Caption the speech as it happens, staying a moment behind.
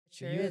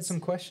Sure You had is. some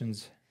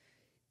questions.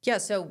 Yeah,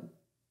 so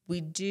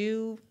we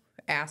do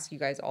ask you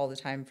guys all the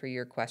time for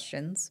your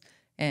questions,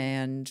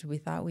 and we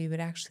thought we would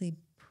actually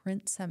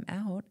print some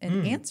out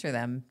and answer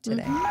them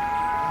today.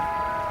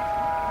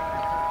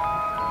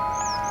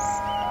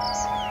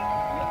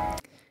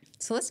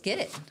 So let's get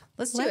it.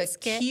 Let's do Let's a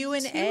get Q&A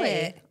to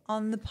it.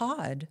 on the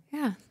pod.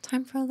 Yeah,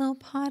 time for a little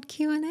pod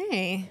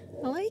Q&A.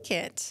 I like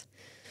it.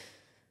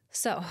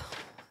 So,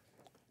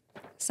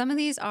 some of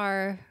these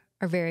are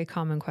very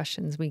common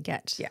questions we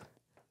get. Yeah.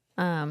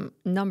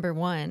 Number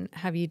one,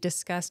 have you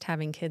discussed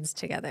having kids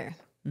together?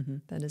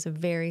 That is a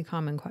very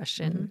common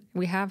question.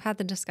 We have had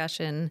the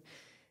discussion,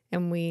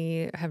 and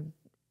we have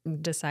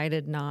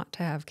decided not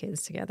to have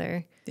kids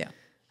together. Yeah.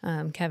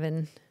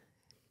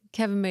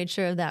 Kevin made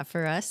sure of that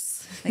for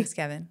us. Thanks,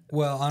 Kevin.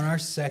 Well, on our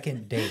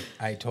second date,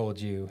 I told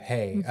you,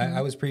 hey,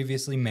 I was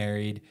previously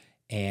married,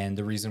 and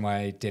the reason why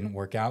it didn't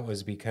work out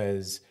was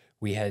because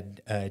we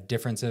had a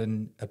difference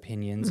in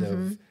opinions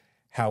of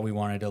how we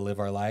wanted to live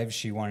our lives.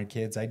 She wanted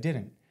kids. I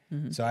didn't.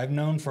 So I've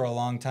known for a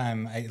long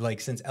time,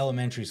 since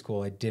elementary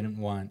school, I didn't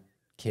want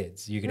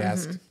kids. You could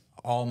ask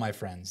all my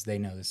friends. They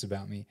know this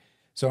about me.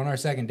 So on our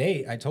second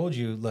date, I told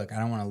you, look, I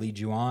don't want to lead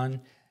you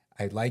on.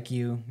 I like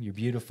you. You're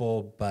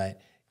beautiful.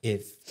 But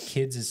if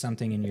kids is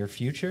something in your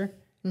future,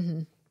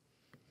 it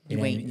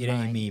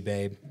ain't me,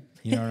 babe.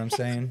 You know what I'm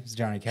saying? As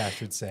Johnny Cash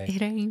would say.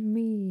 It ain't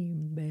me,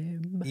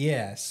 babe.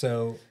 Yeah.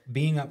 So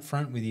being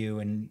upfront with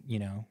you and,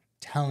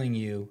 telling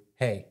you,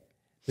 hey,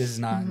 this is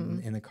not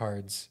in the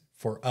cards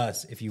for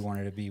us if you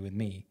wanted to be with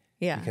me.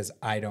 Yeah. Because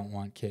I don't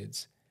want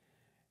kids.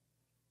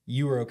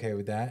 You were okay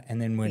with that.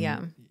 And then when,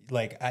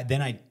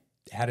 I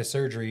had a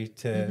surgery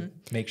to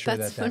make sure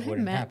that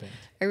wouldn't happen.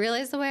 I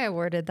realized the way I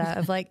worded that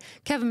of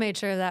Kevin made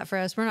sure of that for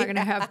us. We're not going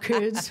to have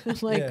kids.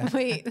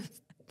 Wait,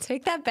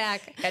 take that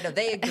back. I know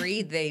they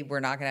agreed they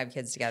were not going to have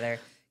kids together.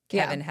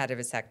 Kevin had a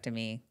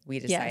vasectomy. We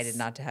decided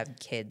not to have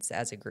kids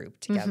as a group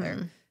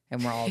together.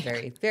 And we're all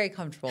very, very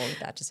comfortable with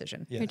that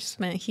decision. Yes. It just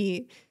meant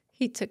he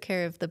took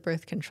care of the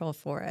birth control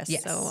for us.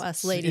 Yes. So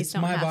us ladies It's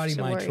don't my have body,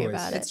 to my worry choice.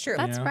 about it. It's true.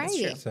 That's right.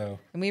 It's true. So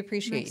And we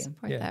appreciate I you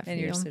support that for and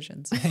your you.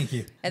 decisions. thank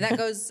you. And that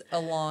goes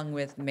along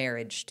with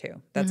marriage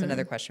too. That's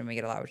another question we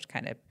get a lot, which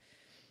kind of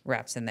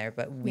wraps in there.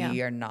 But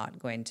we are not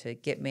going to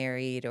get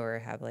married or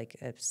have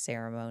a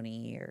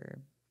ceremony or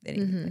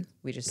anything.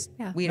 We just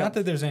we Not don't.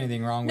 that there's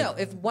anything wrong with No,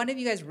 if one of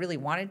you guys really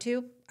wanted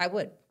to, I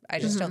would. I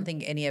just don't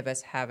think any of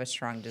us have a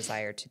strong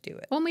desire to do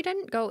it. Well, we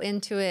didn't go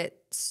into it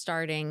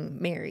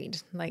starting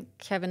married.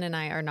 Kevin and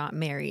I are not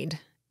married.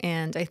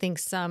 And I think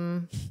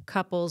some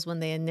couples, when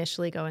they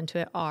initially go into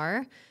it,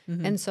 are.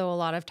 And so a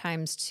lot of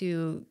times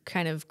to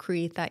kind of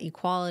create that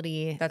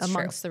equality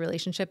amongst the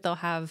relationship, they'll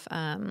have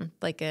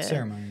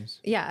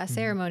ceremonies. Yeah, a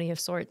ceremony of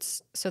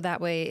sorts. So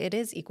that way it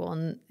is equal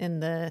in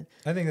the...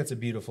 I think that's a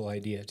beautiful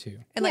idea too.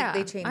 And Yeah,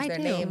 they change I their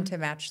do. name to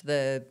match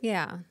the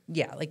Yeah.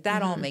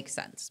 that all makes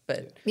sense.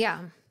 But Yeah.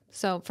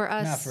 So for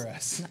us... Not for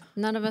us.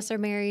 None of us are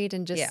married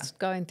and just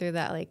going through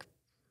that, we don't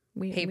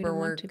want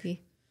Paperwork. to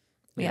be...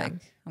 yeah, Yeah.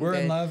 We're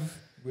in love.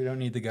 We don't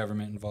need the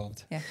government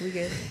involved. Yeah, we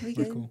good. We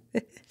We're good. cool.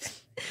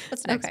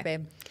 What's next, Okay.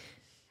 babe?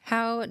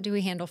 How do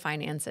we handle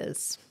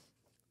finances?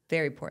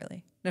 Very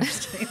poorly. No, I'm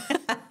just kidding.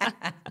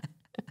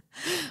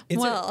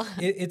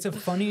 It's a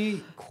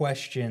funny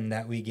question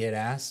that we get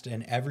asked,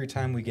 and every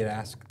time we get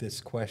asked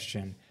this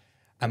question,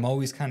 I'm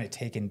always kind of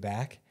taken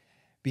back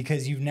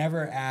because you've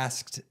never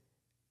asked,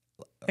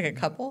 Like a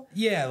couple?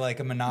 like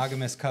a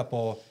monogamous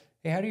couple,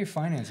 hey, how do your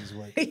finances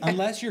work?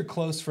 Unless you're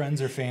close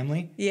friends or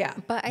family, Yeah.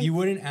 But you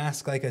wouldn't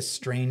ask like a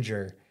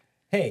stranger,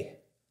 hey,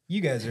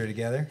 you guys are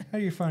together. How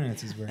do your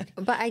finances work?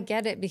 But I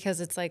get it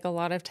because it's a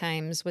lot of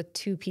times with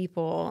two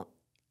people,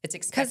 It's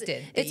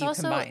expected that it's you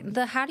also combine.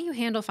 the how do you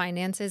handle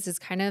finances is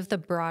kind of the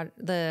broad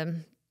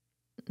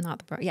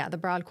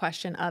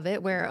question of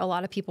it, where a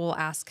lot of people will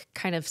ask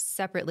kind of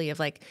separately of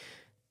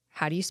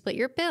how do you split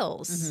your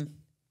bills?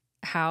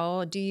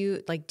 How do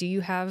you do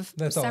you have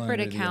That's all separate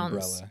under the accounts?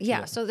 umbrella. Yeah.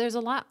 Yeah. So there's a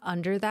lot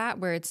under that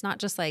where it's not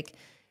just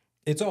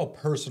It's all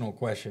personal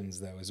questions,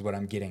 though, is what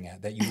I'm getting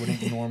at, that you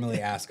wouldn't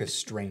normally ask a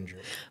stranger.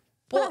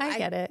 Well, I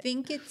get it. I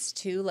think it's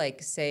too,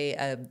 say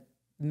a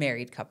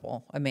married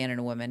couple, a man and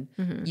a woman,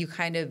 you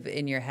kind of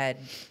in your head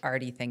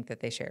already think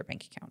that they share a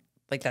bank account.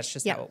 That's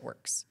just how it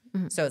works.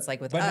 So it's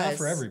with But us. not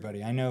for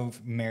everybody. I know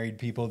married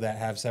people that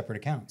have separate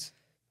accounts.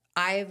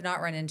 I have not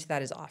run into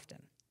that as often.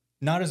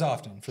 Not as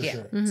often, for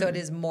sure. So it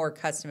is more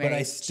customary. But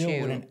I still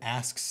wouldn't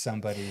ask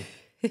somebody.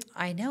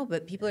 I know,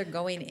 but people are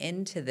going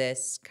into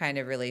this kind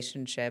of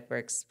relationship or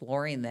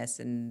exploring this,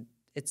 and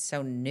it's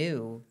so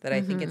new that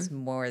I think it's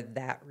more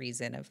that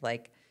reason of how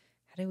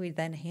do we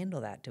then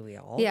handle that? Do we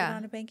all get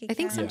on a bank account? I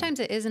think sometimes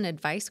it is an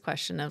advice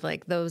question of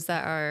those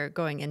that are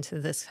going into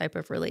this type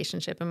of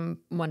relationship and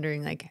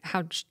wondering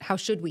how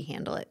should we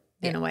handle it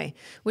in a way,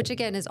 which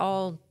again is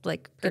all going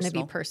to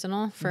be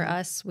personal for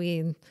us.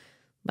 We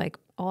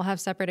all have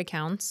separate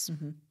accounts.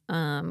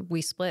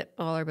 We split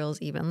all our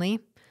bills evenly.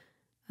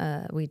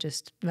 We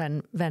just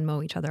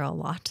Venmo each other a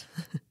lot.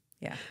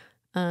 Yeah.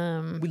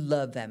 We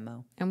love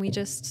Venmo. And we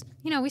just,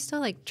 we still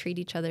like treat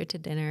each other to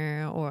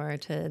dinner or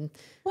to.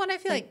 Well, and I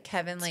feel like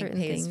Kevin like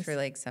pays things. for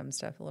like some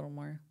stuff a little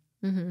more.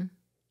 Mm-hmm.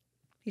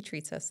 He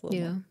treats us a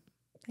little more.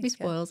 He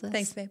spoils us.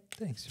 Thanks, babe.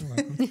 Thanks. You're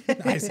welcome.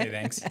 I say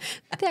thanks.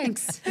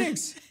 Thanks.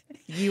 Thanks.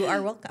 You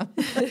are welcome.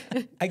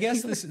 I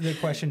guess the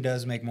question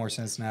does make more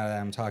sense now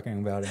that I'm talking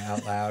about it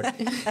out loud.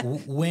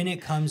 When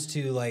it comes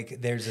to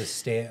like, there's a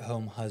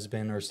stay-at-home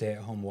husband or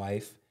stay-at-home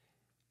wife,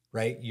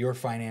 right? Your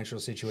financial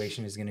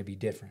situation is going to be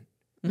different.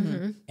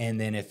 Mm-hmm. And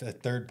then if a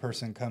third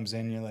person comes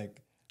in, you're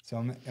like, so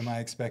am I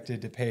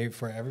expected to pay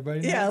for everybody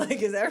now? Yeah, like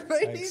is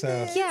everybody Like,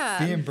 so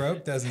Yeah. being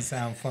broke doesn't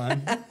sound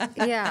fun.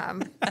 Yeah.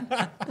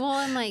 Well,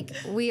 and like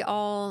we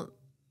all,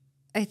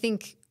 I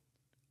think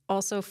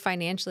also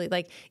financially,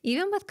 like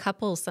even with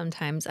couples,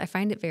 sometimes I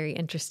find it very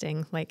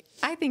interesting. Like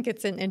I think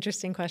it's an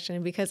interesting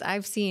question because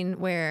I've seen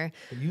where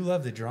But you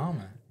love the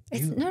drama.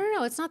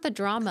 no, it's not the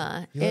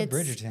drama. You love It's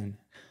Bridgerton.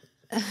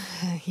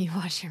 You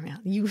watch your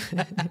mouth.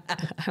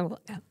 I will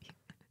out you.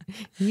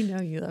 You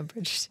know you love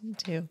Bridgerton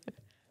too.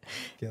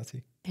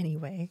 Guilty.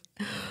 Anyway,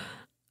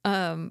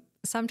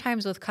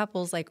 sometimes with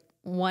couples, like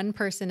one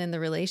person in the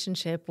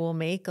relationship will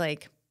make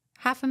like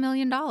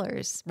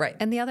 $500,000, Right.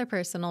 and the other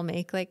person will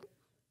make like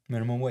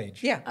Minimum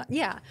wage. Yeah.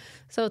 yeah.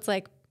 So it's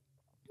like,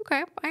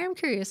 okay, I am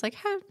curious, like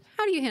how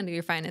do you handle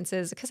your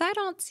finances? Because I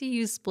don't see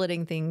you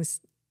splitting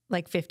things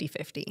like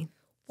 50-50.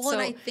 Well,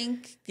 and I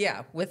think,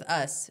 with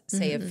us,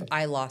 say if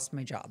I lost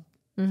my job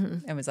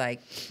and was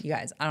like, you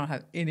guys, I don't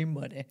have any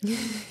money.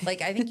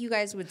 Like, I think you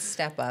guys would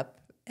step up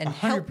and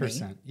help me.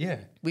 100%. Yeah.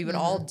 We would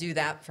all do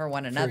that for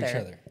one another. For each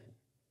other.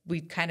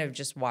 We'd kind of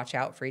just watch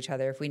out for each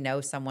other. If we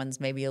know someone's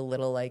maybe a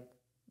little like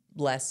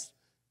less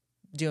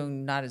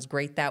doing not as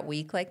great that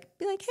week, like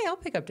be like, hey, I'll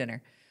pick up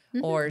dinner.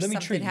 Or Let me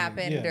treat something you.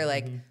 happened. Yeah. Or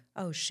like,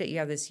 oh shit, you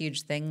have this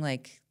huge thing.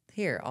 Like,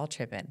 here, I'll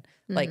chip in.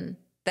 Like,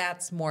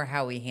 that's more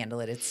how we handle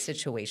it. It's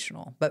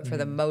situational. But for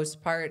the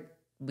most part,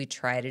 we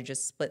try to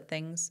just split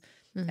things.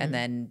 And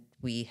then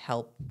we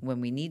help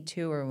when we need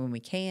to or when we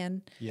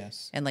can.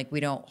 Yes. And like, we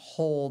don't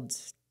hold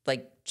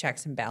like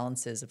checks and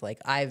balances of like,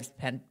 I've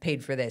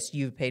paid for this,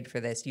 you've paid for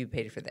this, you've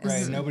paid for this.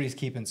 Right. Nobody's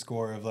keeping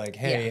score of like,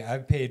 hey,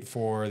 I've paid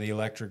for the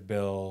electric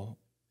bill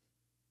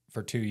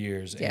for 2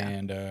 years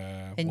and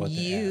what the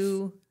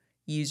you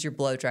use your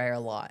blow dryer a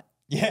lot.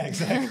 Yeah,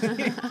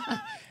 exactly.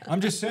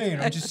 I'm just saying.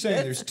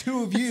 There's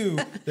two of you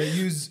that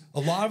use a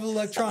lot of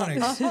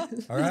electronics.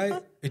 All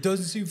right? It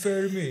doesn't seem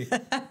fair to me.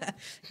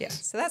 Yeah.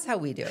 So that's how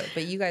we do it.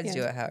 But you guys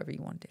do it however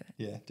you want to do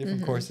it. Yeah,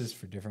 different courses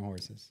for different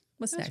horses.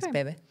 What's That's next, right.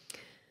 baby?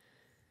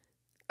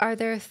 Are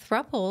there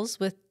thruples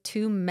with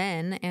 2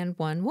 men and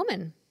 1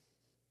 woman?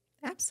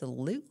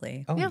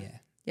 Absolutely. Oh, yeah.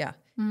 Yeah.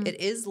 It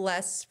is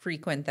less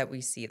frequent that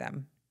we see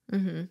them.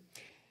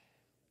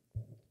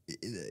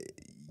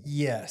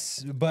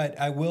 Yes, but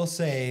I will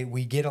say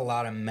we get a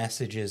lot of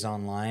messages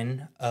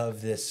online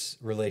of this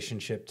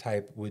relationship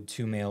type with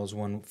 2 males,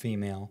 1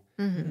 female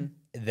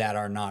that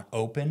are not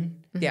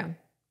open. Yeah.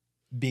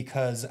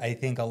 Because I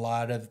think a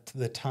lot of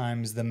the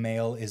times the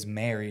male is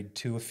married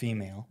to a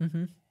female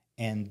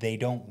and they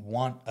don't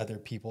want other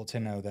people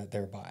to know that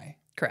they're bi.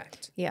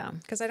 Correct. Yeah.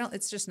 Because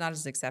it's just not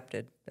as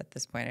accepted at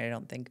this point. I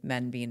don't think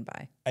men being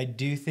bi. I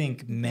do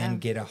think men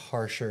get a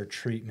harsher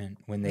treatment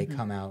when they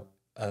come out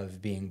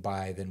of being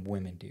bi than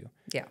women do.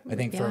 Yeah. I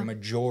think for a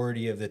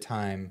majority of the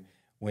time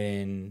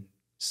when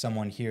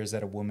someone hears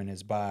that a woman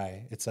is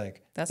bi, it's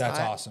like, that's hot.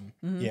 awesome.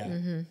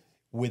 Yeah.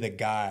 With a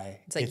guy,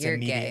 it's like, you're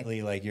gay.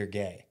 immediately like you're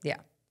gay. Yeah.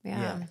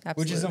 Yeah.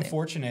 Which is Absolutely.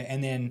 unfortunate.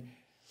 And then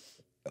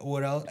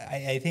what else?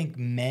 I think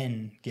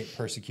men get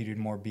persecuted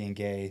more being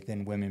gay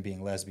than women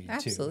being lesbian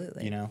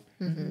Absolutely. too. You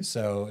know?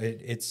 So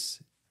it's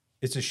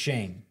a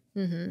shame.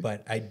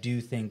 But I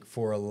do think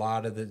for a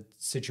lot of the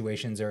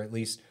situations, or at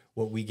least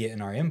what we get in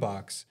our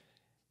inbox,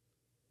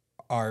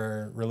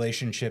 are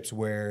relationships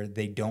where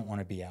they don't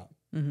want to be out.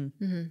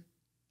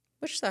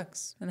 Which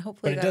sucks. And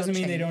hopefully But it that'll doesn't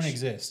mean they don't change.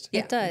 exist. Yeah,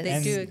 It does. They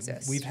And do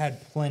exist. We've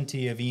had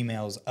plenty of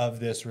emails of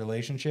this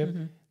relationship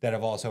that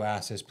have also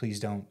asked us, please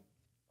don't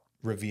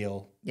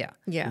reveal. Yeah.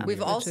 Yeah. We've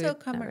Which also we've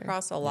come never-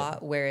 across a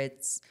lot where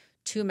it's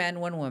 2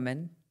 men, 1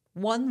 woman,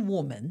 1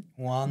 woman,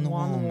 One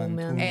woman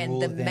to and rule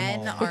the them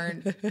men all.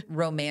 aren't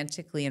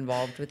romantically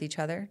involved with each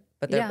other,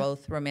 but they're Yeah.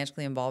 both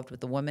romantically involved with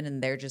the woman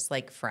and they're just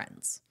like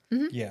friends.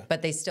 Yeah.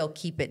 But they still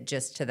keep it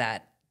just to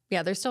that.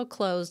 Yeah, they're still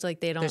closed.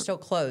 Like they don't. They're still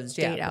closed,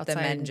 date yeah. But the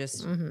men outside.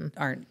 just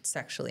aren't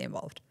sexually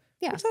involved.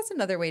 Yeah. Which that's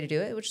another way to do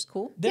it, which is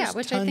cool. There's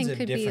which I tons think of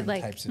could be different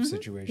like- types of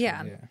situations.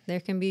 Yeah, there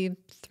can be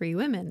 3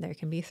 women. There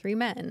can be 3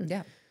 men.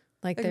 Yeah.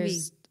 Like There could be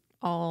there's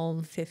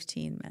all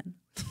 15 men.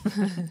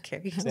 Okay.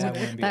 That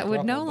wouldn't be a that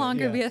would throuple, no but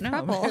longer yeah. be a No,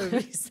 throuple. it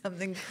would be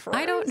something crazy.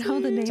 I don't know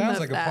the name Sounds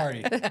of like a that.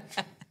 party.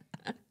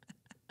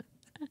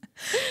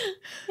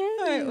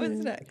 All right,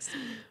 what's next?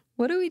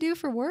 What do we do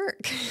for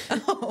work?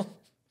 Oh,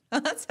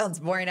 that sounds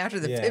boring after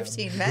the Yeah.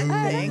 15 men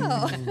thing.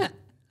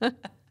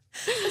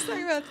 Let's talk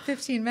about the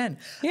 15 men.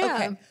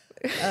 Yeah.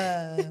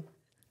 Okay.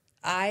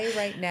 I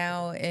right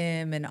now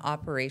am an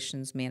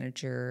operations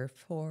manager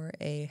for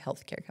a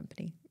healthcare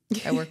company.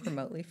 I work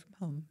remotely from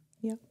home.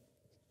 Yep.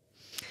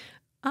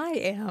 I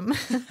am.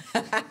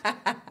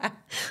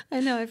 I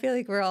know. I feel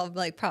like we're all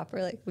like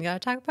proper. Like we got to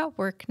talk about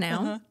work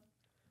now.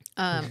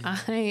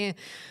 I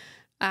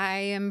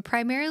am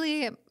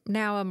primarily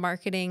now a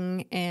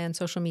marketing and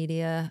social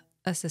media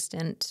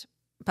assistant,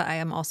 but I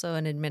am also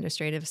an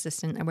administrative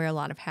assistant. I wear a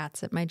lot of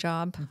hats at my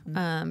job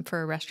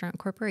for a restaurant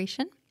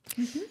corporation.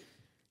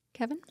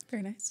 Kevin?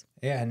 Very nice.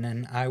 Yeah, and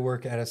then I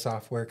work at a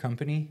software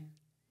company.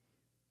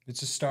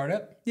 It's a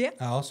startup. Yeah.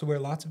 I also wear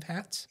lots of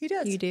hats. He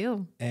does. You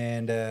do.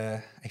 And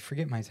I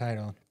forget my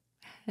title.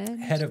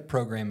 Head of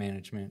program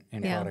management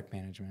and product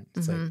management.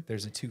 It's like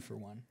there's a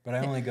 2-for-1. But I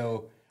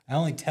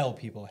only tell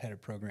people head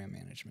of program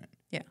management.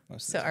 Yeah.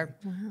 Most of So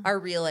the time. our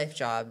real life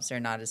jobs are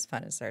not as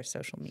fun as our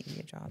social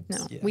media jobs.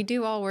 No, Yeah. we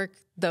do all work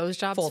those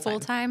jobs full Full-time.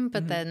 time,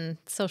 but then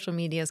social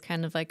media is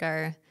kind of like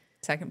our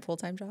Second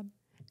full-time job?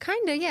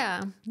 kind of,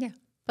 yeah.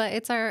 But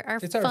it's our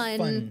It's our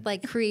fun-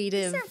 like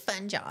creative. It's our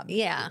fun job.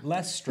 Yeah.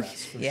 Less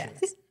stress for Yes,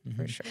 sure.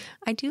 for sure.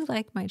 I do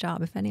like my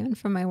job if anyone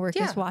from my work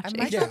is watching.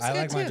 my Yeah, job's I good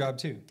like my too. job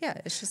too.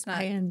 Yeah, it's just not.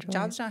 I enjoy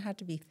Jobs don't have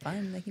to be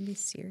fun; they can be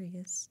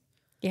serious.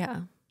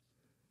 Yeah.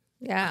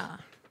 Yeah.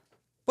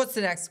 What's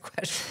the next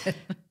question?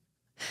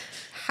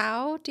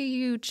 How do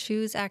you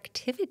choose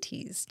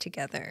activities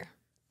together?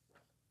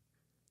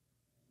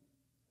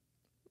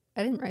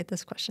 I didn't write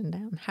this question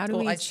down. How do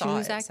we I choose saw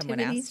it. activities? Someone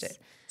asked it.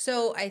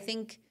 So I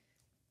think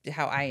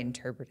how I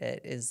interpret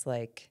it is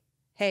like,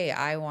 "Hey,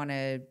 I want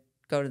to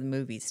go to the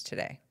movies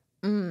today."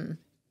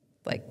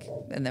 Like,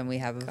 and then we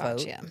have a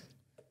vote.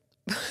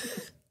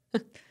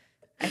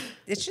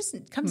 It's just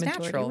it comes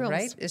Majority natural, rules.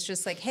 right? It's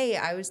just like, "Hey,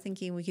 I was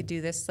thinking we could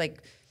do this."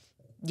 Like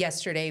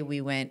yesterday,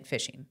 we went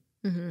fishing.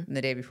 And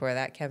the day before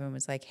that, Kevin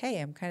was like, "Hey,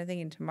 I'm kind of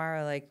thinking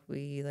tomorrow, like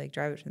we like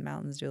drive up to the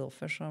mountains, do a little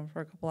fishing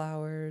for a couple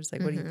hours.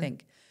 Like, what do you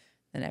think?"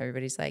 And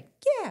everybody's like,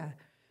 "Yeah."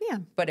 Yeah.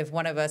 But if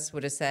one of us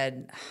would have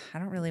said, "I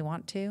don't really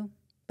want to,"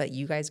 but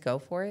you guys go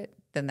for it,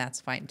 then that's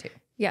fine too.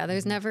 Yeah.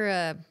 There's never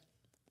a,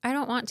 I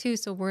don't want to,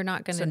 so we're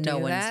not going to So do that. no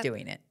one's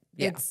doing it.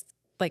 Yeah. It's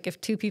like if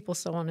two people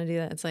still want to do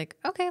that, it's like,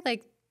 okay,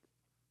 like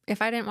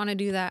if I didn't want to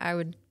do that, I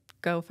would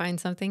go find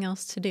something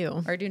else to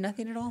do. Or do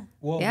nothing at all.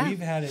 Well, Yeah. we've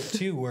had it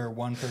too where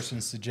one person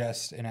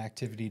suggests an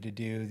activity to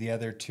do, the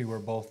other two are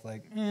both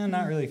like,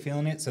 not really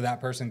feeling it. So that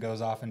person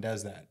goes off and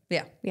does that.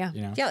 Yeah. Yeah.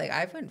 You know? Yeah, like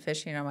I've went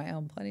fishing on my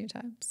own plenty of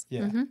times. Yeah.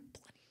 Plenty of times.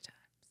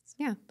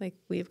 Yeah. Like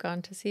we've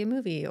gone to see a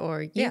movie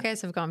or you Yeah.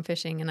 guys have gone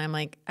fishing and I'm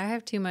like, I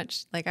have too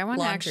much, like I want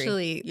to Laundry.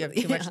 actually. You have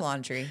too much Yeah.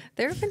 laundry.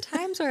 There have been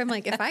times where I'm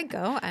like, if I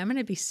go, I'm going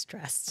to be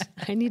stressed.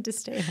 I need to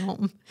stay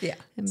home Yeah.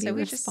 and be So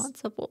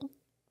responsible.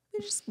 we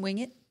just wing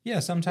it. Yeah,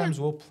 sometimes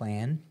we'll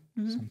plan.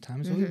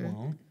 Sometimes we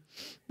won't.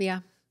 Yeah.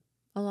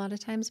 A lot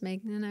of times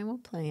Megan and I will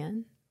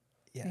plan,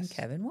 Yes. And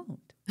Kevin won't.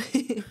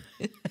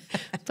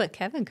 but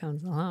Kevin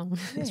comes along.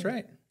 That's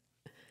right.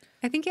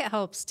 I think it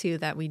helps too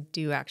that we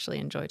do actually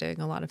enjoy doing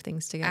a lot of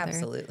things together.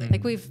 Absolutely.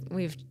 Like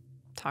we've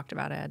talked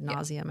about it ad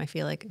nauseum. I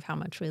feel like of how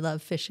much we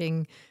love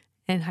fishing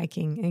and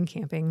hiking and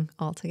camping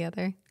all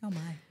together. Oh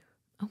my.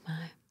 Oh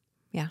my.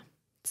 Yeah.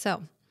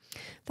 So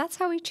that's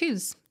how we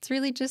choose. It's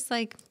really just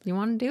like, you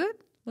want to do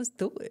it? Let's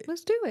do it.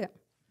 Let's do it.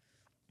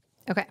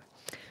 Okay.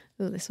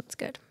 Ooh, this one's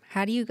good.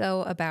 How do you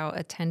go about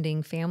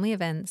attending family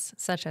events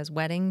such as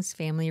weddings,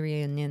 family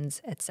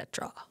reunions,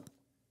 etc.?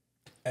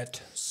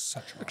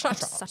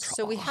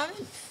 So we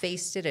haven't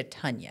faced it a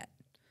ton yet.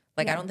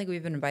 Like I don't think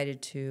we've been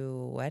invited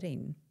to a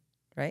wedding,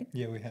 right?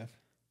 Yeah, we have.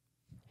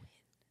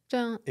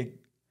 Don't.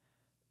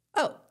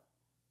 Oh,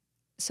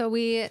 So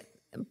we're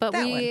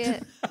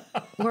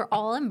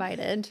all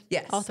invited.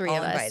 Yes, all three all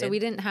of us. So invited. we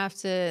didn't have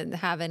to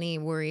have any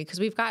worry because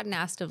we've gotten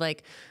asked of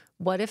like,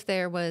 what if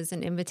there was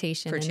an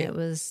invitation and two. it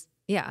was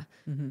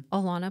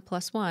Alana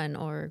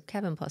 +1 or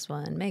Kevin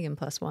 +1, Megan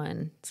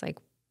 +1. It's like,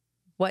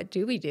 what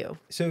do we do?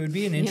 So it would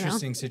be an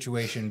interesting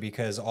situation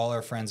because all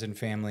our friends and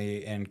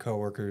family and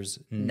coworkers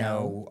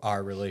know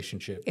our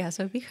relationship. Yeah,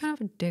 so it'd be kind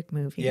of a dick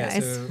move, you Yeah,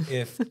 guys.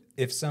 so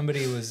if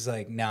somebody was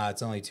like, nah,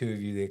 it's only two of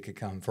you that could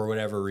come for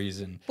whatever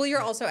reason. well, you're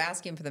also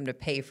asking for them to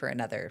pay for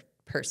another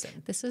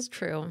person. This is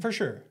true. For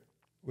sure.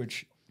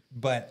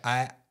 But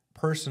I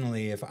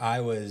personally, if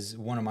I was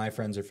one of my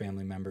friends or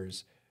family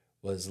members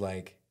was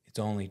like, it's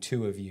only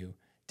two of you,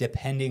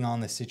 depending on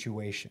the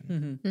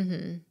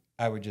situation,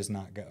 I would just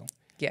not go.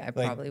 Yeah, I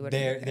Like probably would.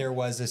 there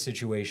was a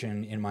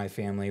situation in my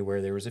family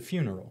where there was a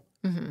funeral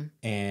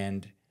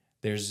and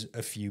there's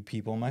a few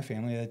people in my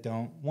family that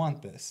don't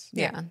want this.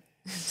 Yeah.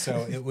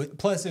 So it was,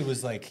 plus it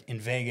was like in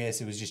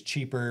Vegas, it was just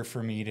cheaper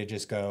for me to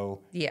just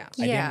go. Yeah.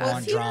 I Yeah. didn't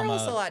want Funeral's drama.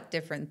 a lot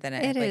different than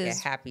It like is.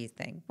 a happy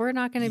thing. We're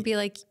not going to be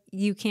like,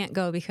 you can't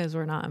go because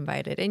we're not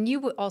invited. And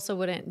you also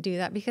wouldn't do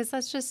that because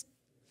that's just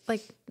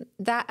like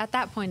that at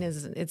that point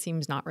it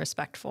seems not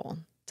respectful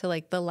to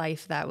like the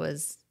life that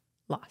was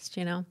lost,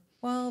 you know?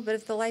 Well, but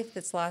if the life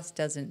that's lost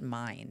doesn't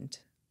mind.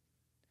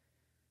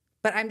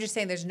 But I'm just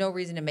saying there's no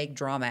reason to make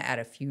drama at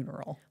a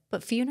funeral.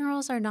 But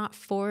funerals are not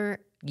for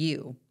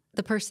You.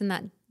 the person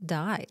that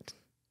died.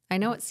 I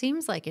know it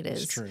seems like it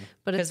is, true.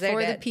 but 'Cause it's they're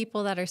for the dead.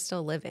 people that are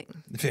still living.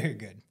 Very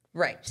good.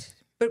 Right.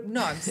 But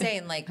no, I'm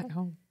saying like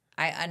hope.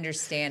 I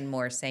understand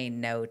more saying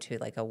no to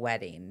like a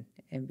wedding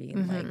and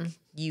being like,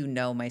 you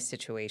know, my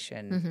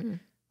situation.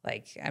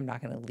 Like, I'm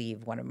not going to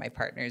leave one of my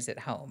partners at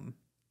home.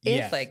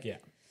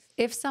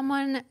 If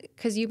someone,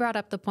 because you brought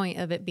up the point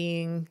of it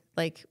being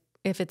like,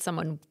 if it's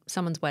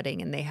someone's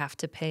wedding and they have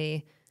to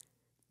pay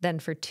then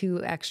for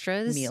 2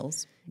 extras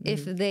Meals.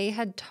 If they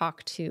had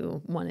talked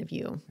to one of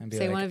you,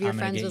 say like, one of your I'm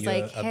gonna friends get was you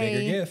like, a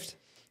bigger gift.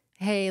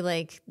 Hey,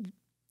 like,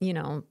 you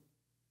know,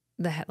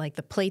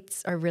 the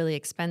plates are really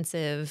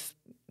expensive.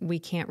 We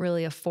can't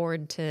really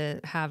afford to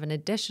have an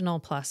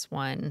additional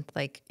 +1,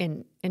 like,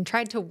 and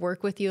tried to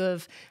work with you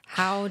of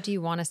how do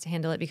you want us to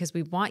handle it? Because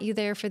we want you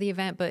there for the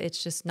event, but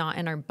it's just not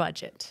in our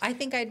budget. I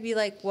think I'd be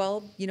like,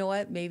 well, you know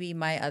what? Maybe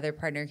my other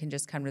partner can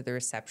just come to the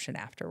reception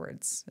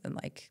afterwards and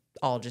like,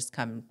 I'll just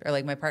come, or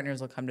like my partners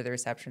will come to the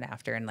reception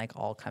after and like,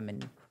 I'll come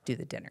and do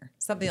the dinner.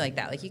 Something like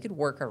that. Like you could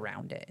work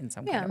around it in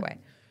some kind of way.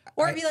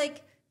 Or be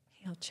like,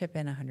 I'll chip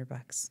in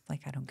 $100.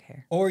 Like, I don't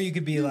care. Or you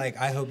could be like,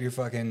 I hope your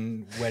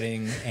fucking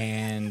wedding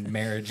and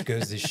marriage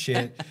goes to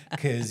shit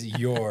because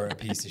you're a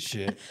piece of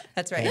shit.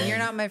 That's right. And you're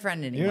not my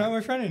friend anymore. You're not my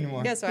friend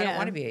anymore. Yeah, so I don't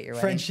want to be at your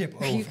wedding. Friendship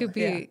over. You could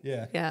be,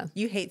 Yeah.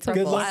 You hate Good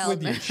Throuple. luck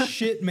with your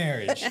shit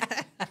marriage.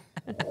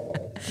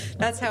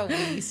 That's how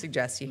we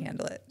suggest you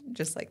handle it.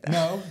 Just like that.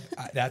 No,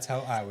 that's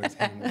how I would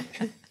handle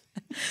it.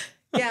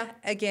 Yeah.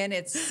 Again,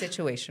 it's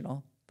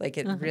situational. Like,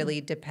 it really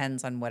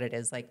depends on what it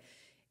is. Like,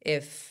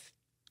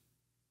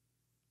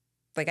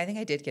 like, I think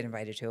I did get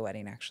invited to a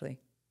wedding, actually,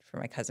 for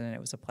my cousin, and it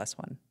was a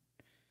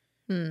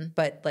 +1.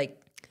 But, like,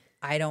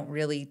 I don't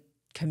really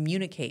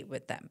communicate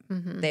with them.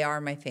 They are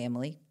my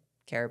family,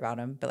 care about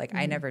them, but, like,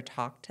 I never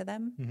talk to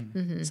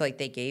them. So, like,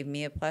 they gave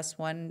me a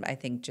 +1, I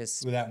think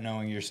just... Without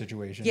knowing your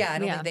situation. Yeah, I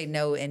don't think they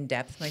know in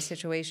depth my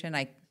situation.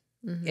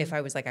 If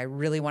I was like, I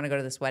really want to go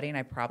to this wedding,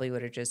 I probably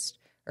would have just...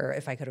 Or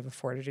if I could have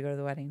afforded to go to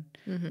the wedding,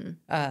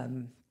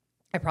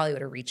 I probably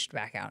would have reached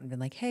back out and been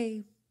like,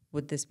 hey...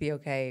 Would this be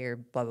okay, or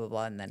blah blah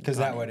blah, and then because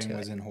that wedding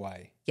was in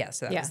Hawaii. Yeah,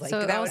 so that was like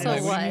so that also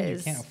was. What do you mean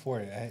you can't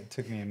afford it? It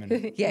took me a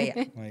minute.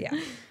 Yeah.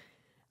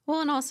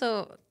 Well, and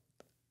also,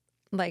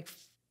 like,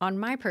 on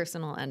my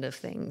personal end of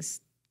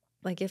things,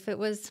 like if it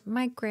was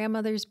my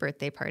grandmother's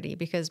birthday party,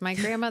 because my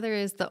grandmother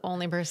is the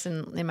only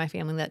person in my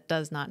family that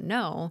does not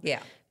know. Yeah.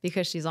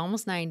 Because she's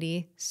almost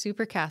 90,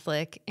 super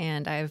Catholic,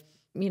 and I've,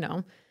 you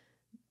know,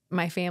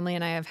 my family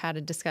and I have had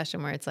a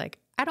discussion where it's like,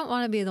 I don't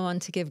want to be the one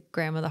to give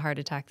grandma the heart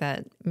attack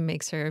that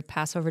makes her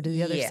pass over to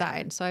the other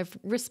side. So I've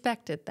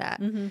respected that.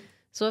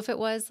 So if it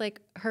was like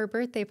her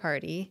birthday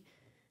party,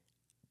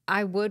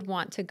 I would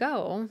want to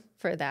go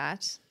for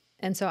that.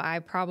 And so I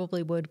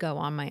probably would go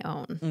on my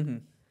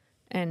own.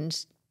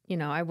 And, you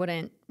know, I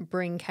wouldn't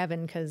bring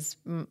Kevin because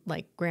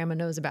like grandma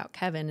knows about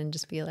Kevin and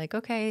just be like,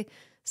 okay,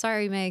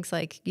 sorry, Megs,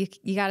 like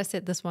you got to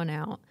sit this one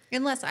out.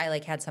 Unless I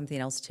like had something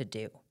else to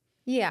do.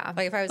 Yeah.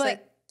 Like if I was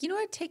like, you know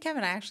what, take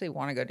Kevin, I actually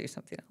want to go do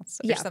something else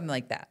or something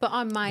like that. But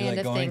on my end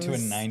of things. Going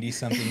to a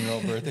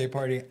 90-something-year-old birthday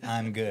party,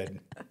 I'm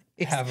good.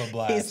 Have a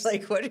blast. He's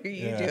like, what are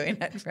you doing?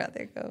 I'd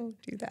rather go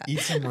do that.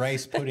 Eat some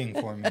rice pudding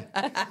for me.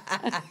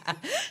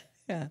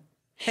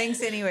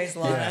 Thanks anyways,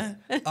 Alana.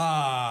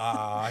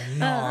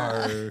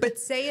 No. But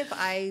say if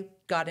I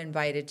got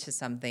invited to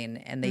something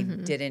and they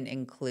didn't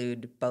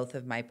include both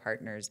of my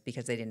partners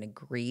because they didn't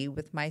agree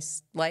with my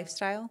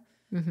lifestyle,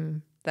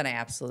 then I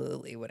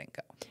absolutely wouldn't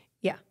go.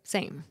 Yeah,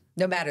 same.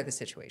 No matter the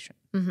situation.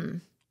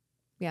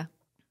 Yeah.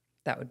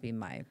 That would be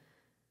my,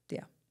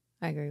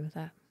 I agree with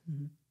that.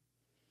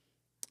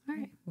 All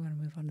right. We want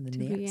to move on to the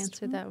Did next we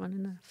answer that one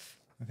enough?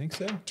 I think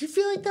so. Do you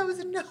feel like that was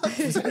enough?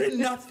 Is that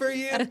enough for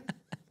you?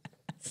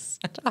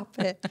 Stop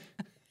it.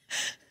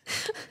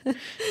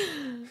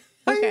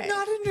 Are you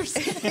not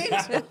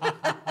understanding?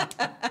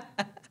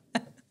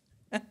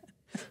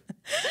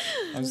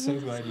 I'm so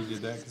glad you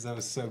did that because I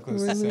was so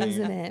close to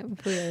saying it.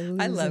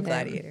 I love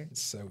Gladiator.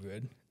 It's so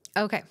good.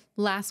 Okay,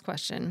 last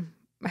question.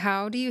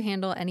 How do you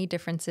handle any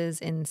differences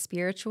in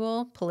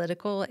spiritual,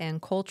 political,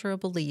 and cultural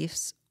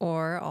beliefs,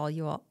 or are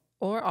you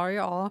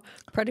all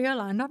pretty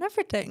aligned on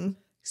everything?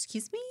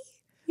 Excuse me?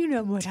 You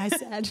know what I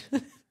said.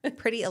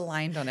 Pretty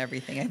aligned on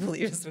everything, I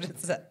believe is what it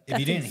said. If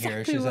you didn't hear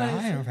her, she's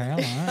like,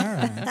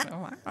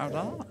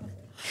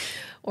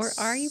 Or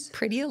are you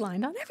pretty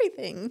aligned on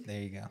everything?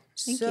 there you go.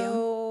 Thank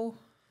you.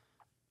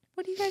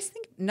 What do you guys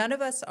think? None of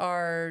us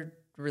are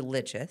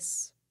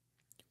religious,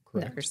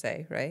 per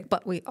se, right?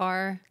 But we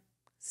are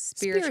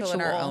Spiritual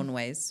in our own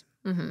ways.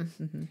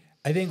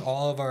 I think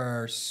all of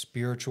our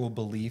spiritual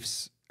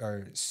beliefs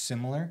are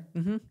similar,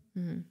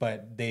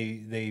 but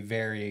they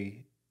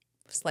vary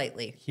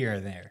Slightly. here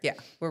and there. Yeah.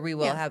 Where we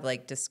will have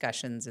like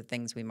discussions of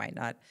things we might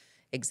not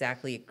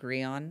exactly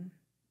agree on,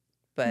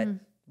 but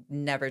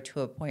never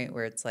to a point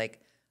where it's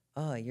like,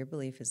 oh, your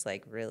belief is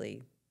like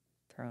really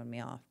throwing me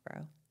off,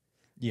 bro.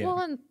 Yeah. Well,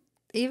 and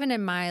even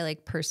in my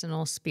like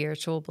personal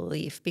spiritual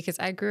belief, because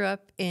I grew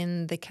up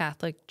in the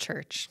Catholic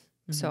Church.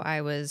 So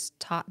I was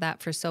taught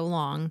that for so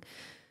long.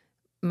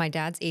 My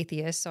dad's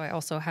atheist, so I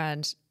also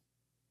had...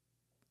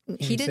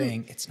 He didn't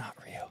saying it's not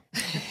real.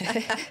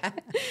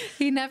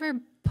 He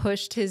never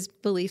pushed his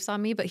beliefs on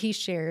me, but he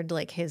shared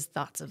like his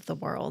thoughts of the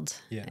world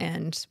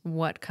and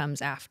what comes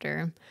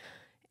after.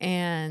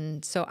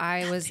 And so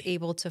I was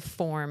able to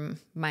form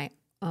my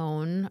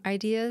own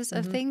ideas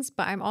of things,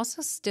 but I'm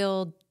also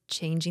still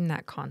changing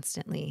that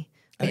constantly.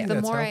 Like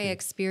the more I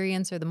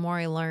experience or the more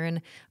I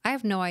learn, I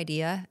have no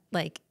idea.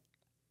 Like,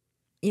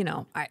 you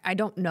know, I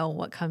don't know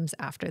what comes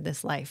after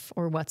this life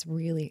or what's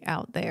really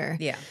out there.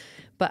 Yeah.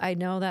 But I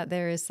know that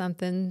there is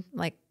something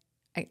like,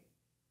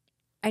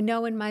 I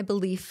know in my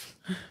belief,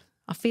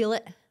 I feel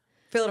it.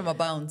 Feel it in my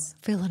bones.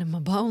 Feel it in my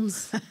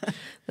bones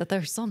that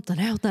there's something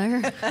out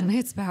there and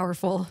it's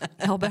powerful.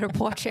 Y'all better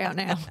watch out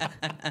now.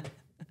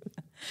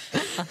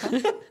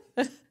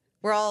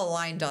 We're all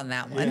aligned on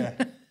that one.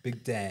 Yeah.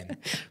 Big damn.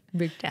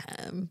 Big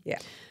time. Yeah.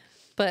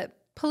 But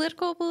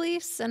political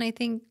beliefs and I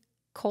think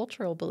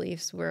cultural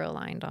beliefs we're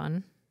aligned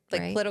on.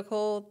 Like right?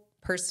 political,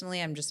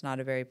 personally, I'm just not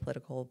a very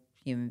political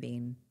human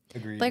being.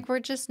 Agreed. Like we're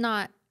just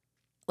not,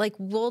 like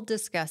we'll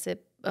discuss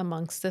it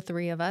amongst the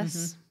three of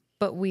us,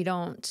 but we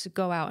don't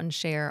go out and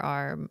share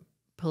our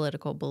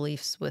political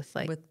beliefs with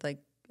like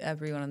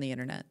everyone on the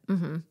internet.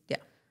 Yeah.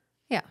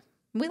 Yeah.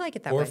 We like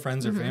it that or way.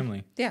 friends or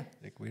family. Yeah.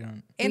 Like we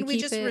don't. And we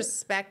keep just it-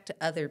 respect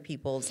other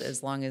people's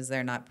as long as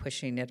they're not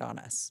pushing it on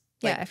us.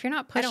 Yeah, Like, if you're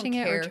not I don't pushing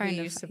it care or trying who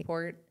to you fight.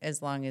 support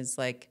as long as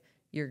like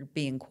you're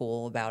being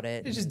cool about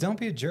it. Just don't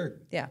be a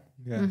jerk. Yeah.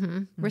 Yeah.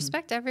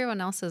 Respect everyone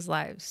else's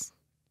lives.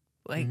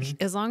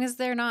 Like as long as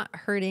they're not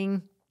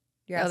hurting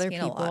You're other asking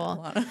people. a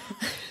lot, Alana.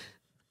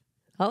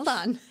 Hold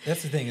on.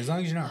 That's the thing. As long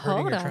as you're not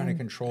hurting Hold or trying to on.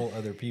 control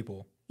other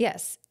people.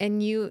 Yes,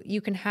 and you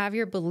can have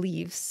your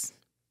beliefs,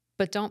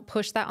 but don't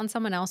push that on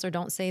someone else or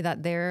don't say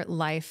that their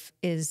life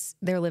is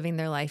they're living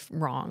their life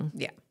wrong.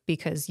 Yeah.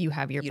 Because you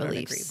have your You don't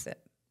agree beliefs. with it.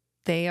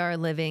 They are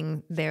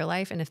living their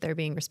life, and if they're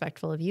being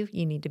respectful of you,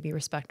 you need to be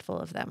respectful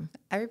of them.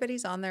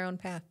 Everybody's on their own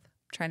path,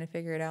 trying to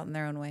figure it out in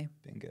their own way.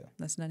 Bingo.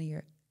 That's none of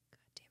your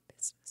goddamn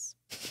business.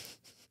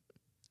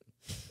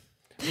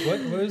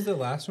 What was the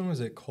last one? Was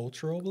it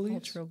cultural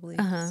beliefs? Cultural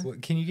beliefs.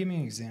 What, can you give me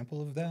an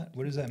example of that?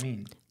 What does that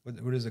mean?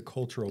 What is a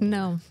cultural belief?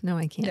 No,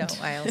 I No,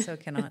 can't. I also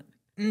cannot.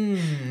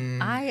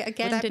 I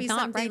again Would that did be not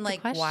something write the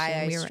like question. why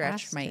I We were stretch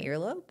asked my it.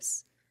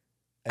 earlobes?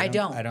 I I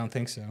don't. I don't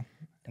think so.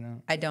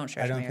 I don't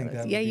stretch I don't my think earlobes.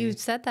 that. Yeah, would you be-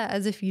 said that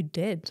as if you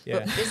did. Yeah.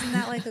 But isn't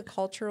that like a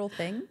cultural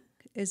thing?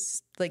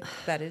 Is like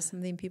that is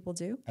something people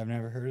do? I've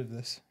never heard of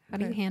this. How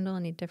do you handle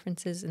any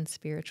differences in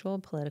spiritual,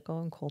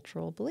 political, and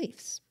cultural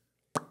beliefs?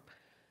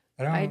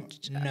 I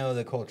don't know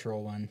the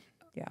cultural one.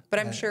 Yeah. But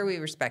I'm sure we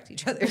respect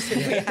each other. So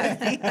we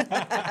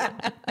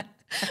have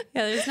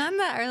Yeah, there's none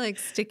that are like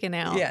sticking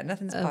out. Yeah,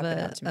 nothing's of popping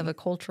a, out to of me. a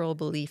cultural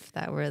belief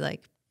that we're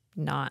like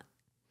not.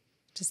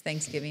 Does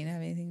Thanksgiving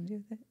have anything to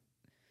do with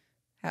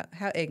it?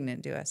 How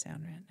ignorant do I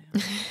sound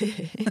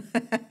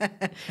right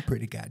now?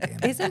 Pretty goddamn.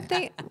 Isn't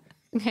they?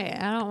 Okay,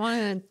 I don't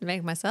want to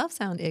make myself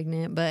sound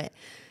ignorant, but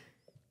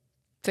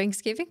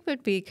Thanksgiving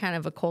would be kind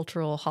of a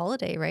cultural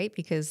holiday, right?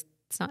 Because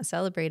it's not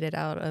celebrated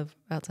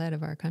outside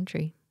of our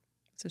country.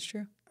 This is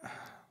true.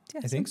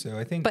 I think so.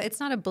 I think. But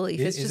it's not a belief.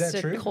 It's Is just that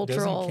a true?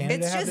 cultural. Doesn't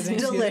Canada It's have the just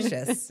Thanksgiving?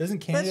 delicious. Doesn't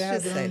Canada Let's have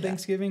just their say own that.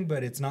 Thanksgiving,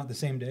 but it's not the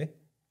same day?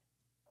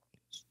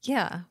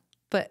 Yeah,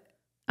 but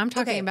I'm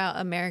talking Okay. about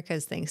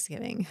America's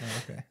Thanksgiving.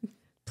 Oh, okay.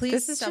 Please,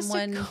 This is just a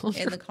someone in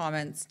cultural- the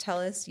comments tell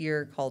us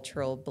your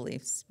cultural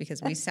beliefs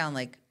because we sound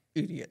like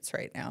idiots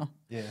right now.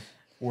 Yeah.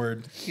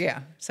 Word.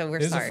 Yeah, so we're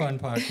This is a sorry. fun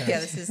podcast. Yeah,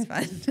 this is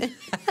fun.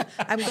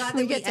 I'm glad that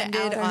we get to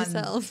ended out on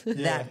ourselves.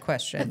 that I'm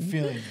question.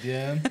 feeling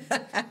dumb.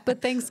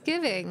 But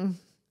Thanksgiving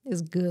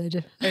is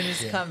good. It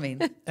is coming.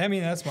 I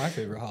mean, that's my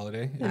favorite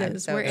holiday. It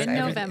is. so We're in excited.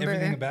 November.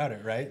 Everything about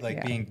it, right? Like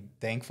Yeah. being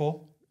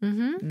thankful.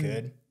 Mm-hmm.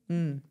 Good.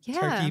 Yeah.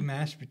 Turkey,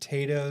 mashed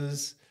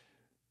potatoes,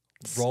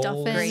 rolls,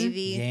 Stuffing.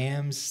 Gravy.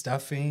 yams,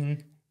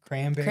 stuffing,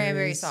 cranberries.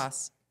 Cranberry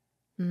sauce.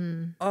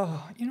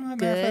 Oh, you know what,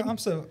 Good. man? I'm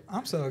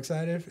so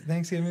excited.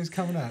 Thanksgiving's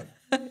coming up.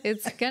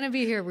 It's going to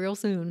be here real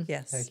soon.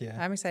 Yes. Heck yeah.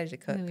 I'm excited to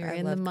cook. We're I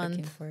in love the cooking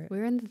month. for it.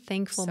 We're in the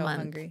thankful So month.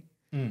 hungry.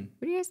 What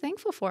are you guys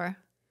thankful for?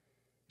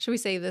 Should we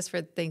save this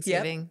for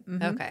Thanksgiving?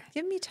 Okay.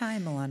 Give me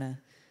time, Alana.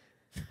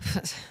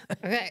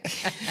 Okay.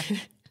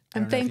 I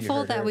I'm don't know if you thankful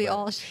heard that her, we but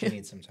all she should.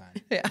 needs some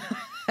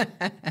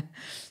time.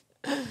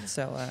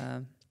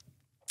 So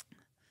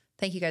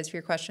thank you guys for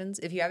your questions.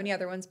 If you have any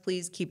other ones,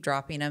 please keep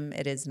dropping them.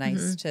 It is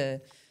nice to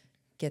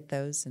get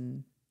those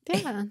and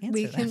Yeah,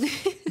 we Answer them.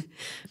 can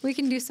we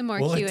can do some more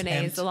We'll Q&As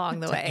attempt along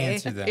the to way.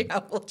 answer them. yeah,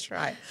 we'll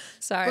try.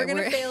 Sorry, We're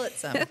gonna fail at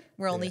some.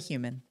 We're only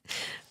human.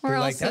 We're They're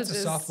like, also that's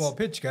a just- softball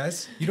pitch,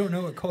 guys. You don't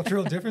know what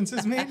cultural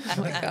differences mean?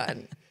 Oh my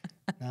god.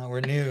 No, we're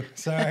new.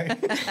 Sorry.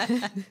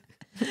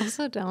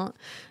 Also,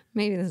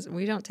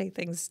 we don't take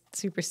things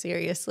super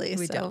seriously.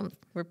 We so don't.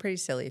 We're pretty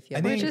silly if you I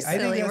have think, just I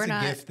think silly. that's We're a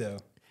not- gift, though.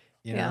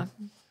 You know?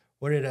 Yeah.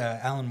 What did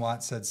Alan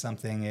Watts said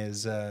something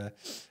is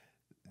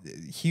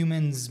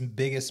humans'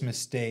 biggest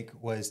mistake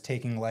was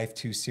taking life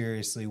too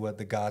seriously what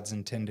the gods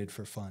intended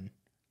for fun.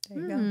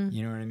 There you go.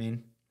 You know what I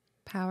mean?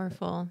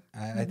 Powerful.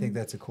 I think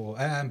that's a cool.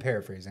 I'm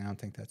paraphrasing. I don't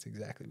think that's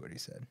exactly what he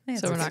said. Yeah,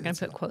 So we're it's- not going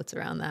to put quotes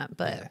around that,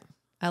 but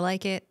I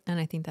like it, and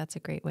I think that's a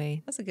great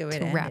way. That's a good way to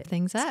to end wrap it.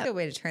 things That's up. a good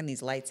way to turn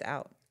these lights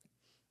out.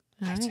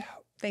 All right.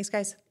 Thanks,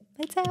 guys.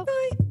 Lights out.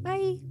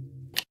 Bye.